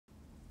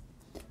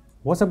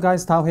What's up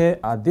guys, Tao here.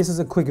 This is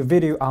a quick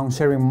video on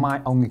sharing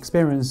my own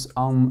experience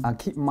on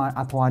keep my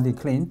Apple ID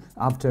clean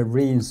after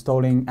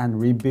reinstalling and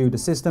rebuild the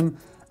system.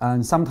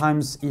 And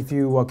sometimes if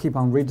you keep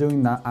on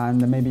redoing that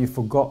and maybe you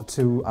forgot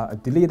to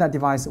delete that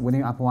device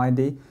within Apple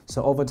ID,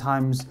 so over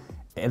time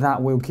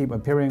that will keep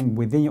appearing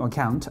within your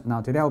account. Now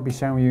today I'll be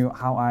sharing you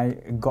how I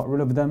got rid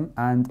of them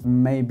and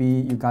maybe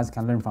you guys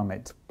can learn from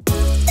it.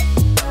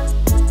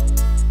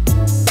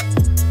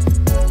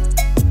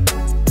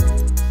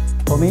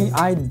 For me,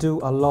 I do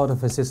a lot of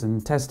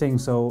system testing,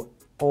 so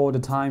all the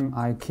time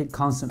I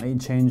constantly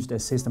change the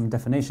system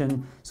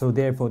definition, so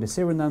therefore the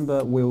serial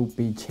number will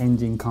be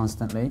changing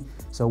constantly.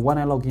 So when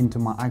I log into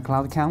my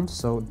iCloud account,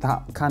 so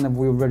that kind of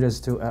will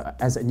register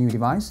as a new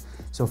device.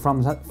 So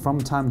from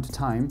time to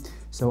time,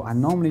 so I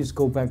normally just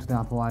go back to the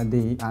Apple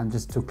ID and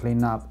just to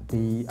clean up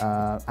the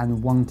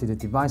unwanted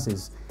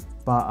devices.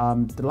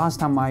 But the last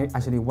time I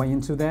actually went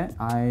into there,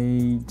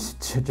 I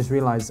just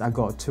realized I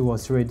got 2 or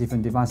 3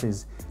 different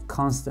devices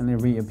constantly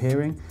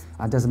reappearing.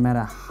 It doesn't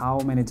matter how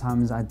many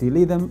times I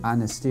delete them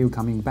and it's still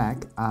coming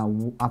back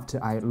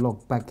after I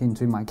log back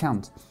into my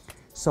account.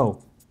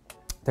 So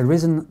the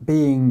reason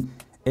being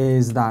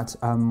is that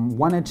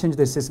when I change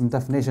the system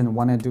definition,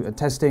 when I do a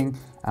testing,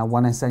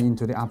 when I sign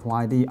into the Apple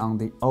ID on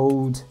the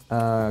old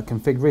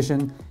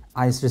configuration,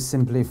 I just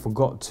simply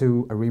forgot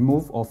to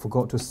remove or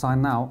forgot to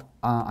sign out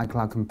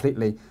iCloud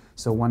completely.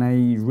 So when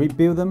I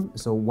rebuild them,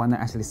 so when I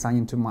actually sign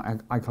into my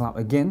iCloud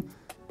again,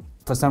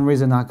 for some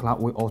reason iCloud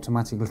will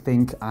automatically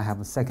think I have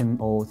a second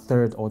or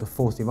third or the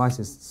fourth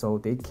devices. So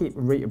they keep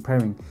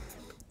reappearing.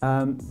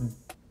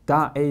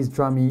 That is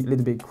driving me a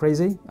little bit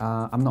crazy.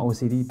 I'm not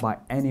OCD by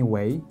any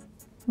way,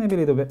 maybe a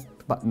little bit,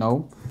 but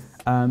no.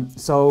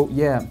 So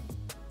yeah.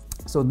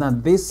 So now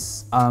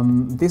this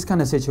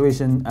kind of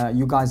situation,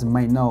 you guys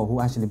may know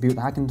who actually built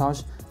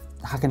Hackintosh,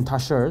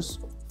 Hackintoshers,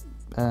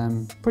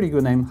 pretty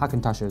good name,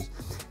 Hackintoshers.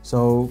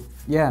 So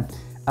yeah,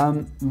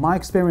 my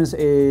experience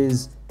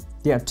is,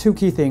 yeah, 2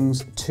 key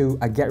things to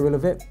get rid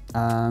of it.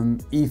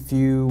 If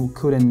you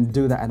couldn't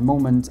do that at the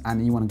moment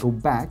and you want to go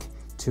back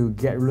to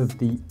get rid of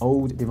the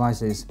old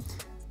devices,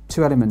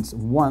 2 elements.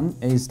 One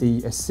is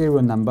the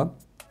serial number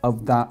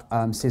of that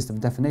system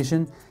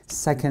definition.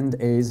 Second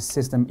is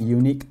system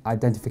unique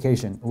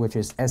identification, which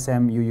is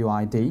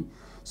SMUUID.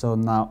 So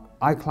now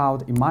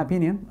iCloud, in my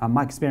opinion,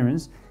 my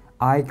experience,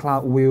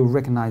 iCloud will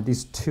recognize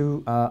these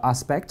 2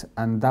 aspects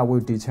and that will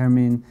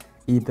determine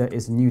either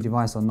it's a new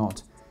device or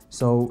not.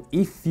 So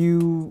if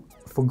you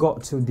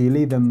forgot to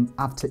delete them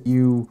after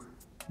you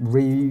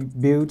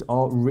rebuild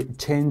or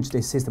change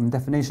the system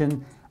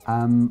definition,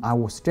 I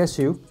will suggest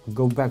you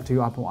go back to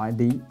your Apple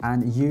ID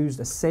and use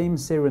the same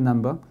serial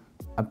number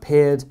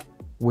appeared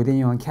within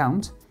your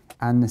account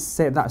and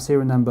set that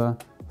serial number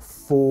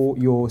for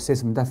your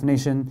system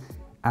definition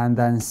and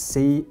then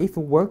see if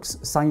it works.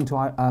 Sign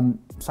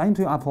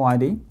into your Apple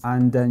ID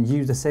and then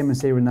use the same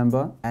serial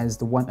number as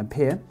the one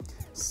appear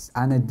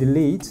and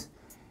delete,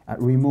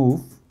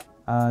 remove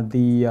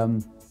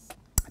the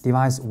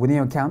device within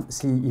your account,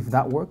 see if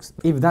that works.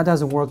 If that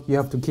doesn't work, you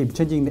have to keep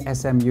changing the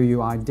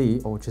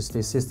SMUUID or just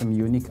the system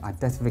unique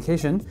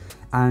identification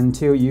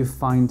until you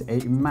find a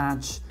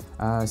match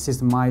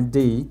system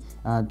ID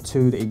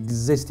to the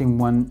existing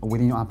one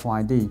within your Apple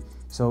ID.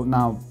 So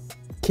now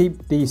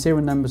keep the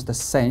serial numbers the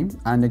same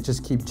and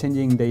just keep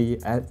changing the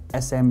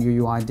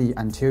SMUUID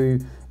until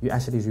you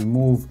actually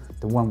remove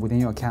the one within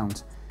your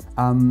account.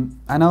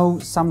 I know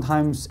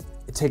sometimes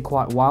it takes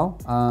quite a while.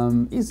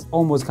 It's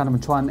almost kind of a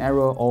try and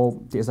error or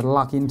there's a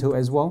luck into it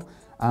as well.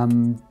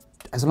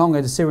 As long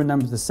as the serial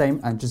number is the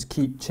same and just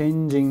keep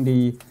changing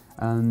the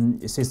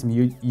system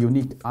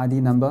unique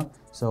ID number,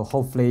 so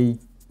hopefully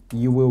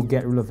you will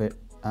get rid of it.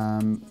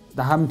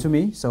 That happened to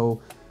me,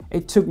 so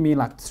it took me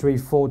like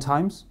 3-4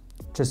 times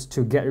just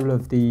to get rid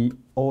of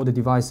all the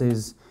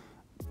devices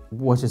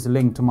which is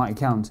linked to my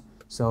account.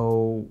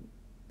 So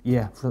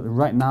yeah,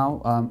 right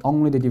now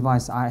only the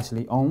device I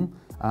actually own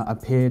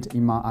appeared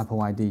in my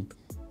Apple ID,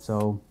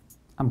 so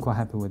I'm quite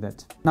happy with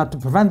it. Now to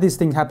prevent this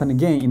thing happen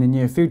again in the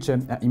near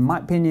future, in my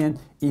opinion,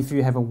 if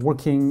you have a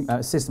working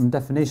system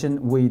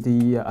definition with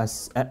the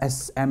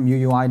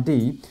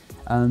SMUUID,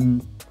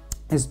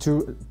 is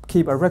to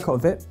keep a record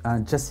of it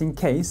just in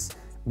case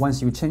once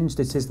you change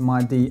the system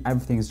ID,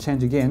 everything is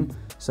changed again.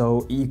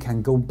 So you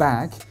can go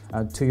back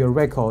to your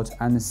record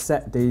and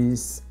set the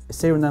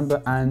serial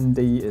number and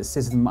the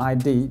system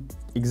ID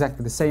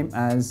exactly the same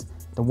as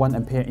the one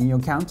appear in your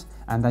account,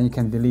 and then you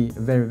can delete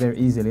very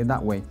easily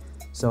that way.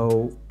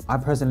 So I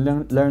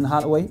personally learned the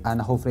hard way,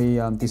 and hopefully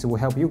this will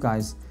help you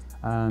guys.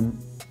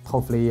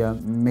 Hopefully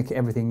make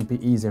everything be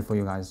easier for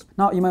you guys.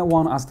 Now you might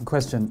want to ask the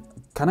question,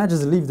 can I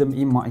just leave them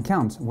in my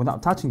account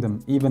without touching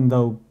them, even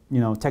though, you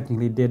know,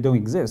 technically they don't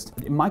exist?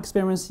 In my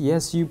experience,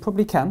 yes, you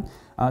probably can.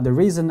 The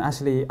reason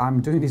actually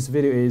I'm doing this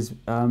video is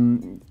a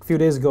few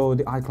days ago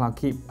the iCloud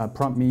keep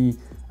prompt me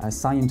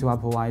sign into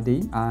Apple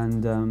ID,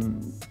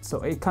 and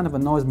so it kind of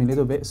annoys me a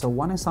little bit. So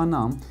when I sign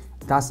on,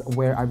 that's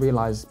where I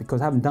realized,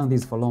 because I haven't done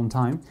this for a long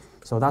time,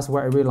 so that's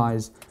where I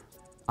realized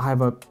I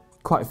have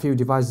quite a few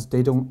devices,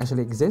 they don't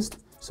actually exist.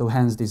 So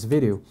hence this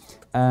video.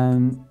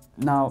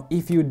 Now,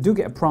 if you do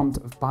get a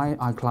prompt by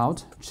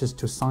iCloud, just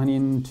to sign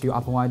in to your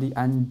Apple ID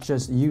and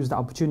just use the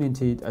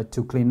opportunity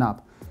to clean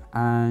up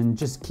and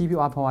just keep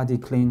your Apple ID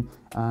clean,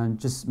 and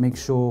just make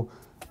sure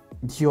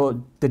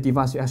the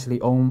device you actually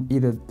own,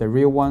 either the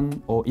real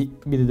one or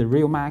either the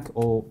real Mac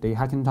or the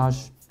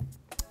Hackintosh.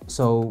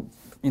 So,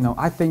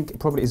 I think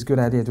probably it's a good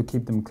idea to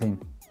keep them clean.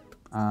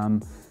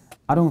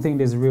 I don't think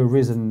there's a real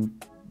reason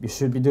you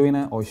should be doing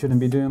it or you shouldn't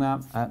be doing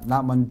that.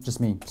 That one, just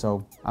me.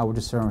 So I will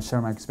just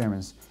share my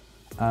experience.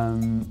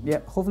 Yeah,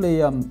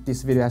 hopefully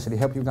this video actually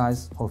helped you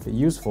guys, hopefully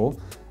useful.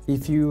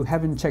 If you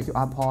haven't checked your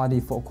Apple ID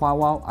for quite a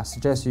while, I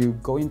suggest you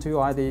go into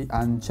your ID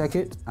and check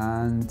it.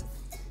 And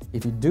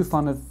if you do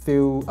find a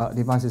few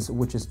devices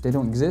they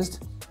don't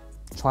exist,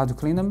 try to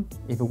clean them.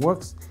 If it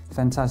works,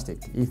 fantastic.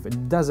 If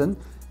it doesn't,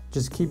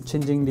 just keep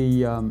changing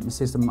the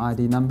system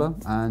ID number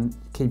and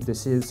keep the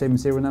same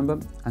serial number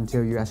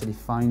until you actually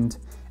find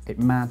a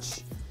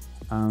match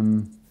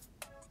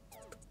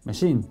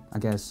machine, I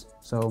guess.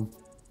 So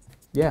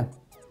yeah,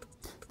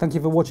 thank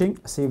you for watching.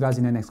 See you guys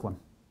in the next one.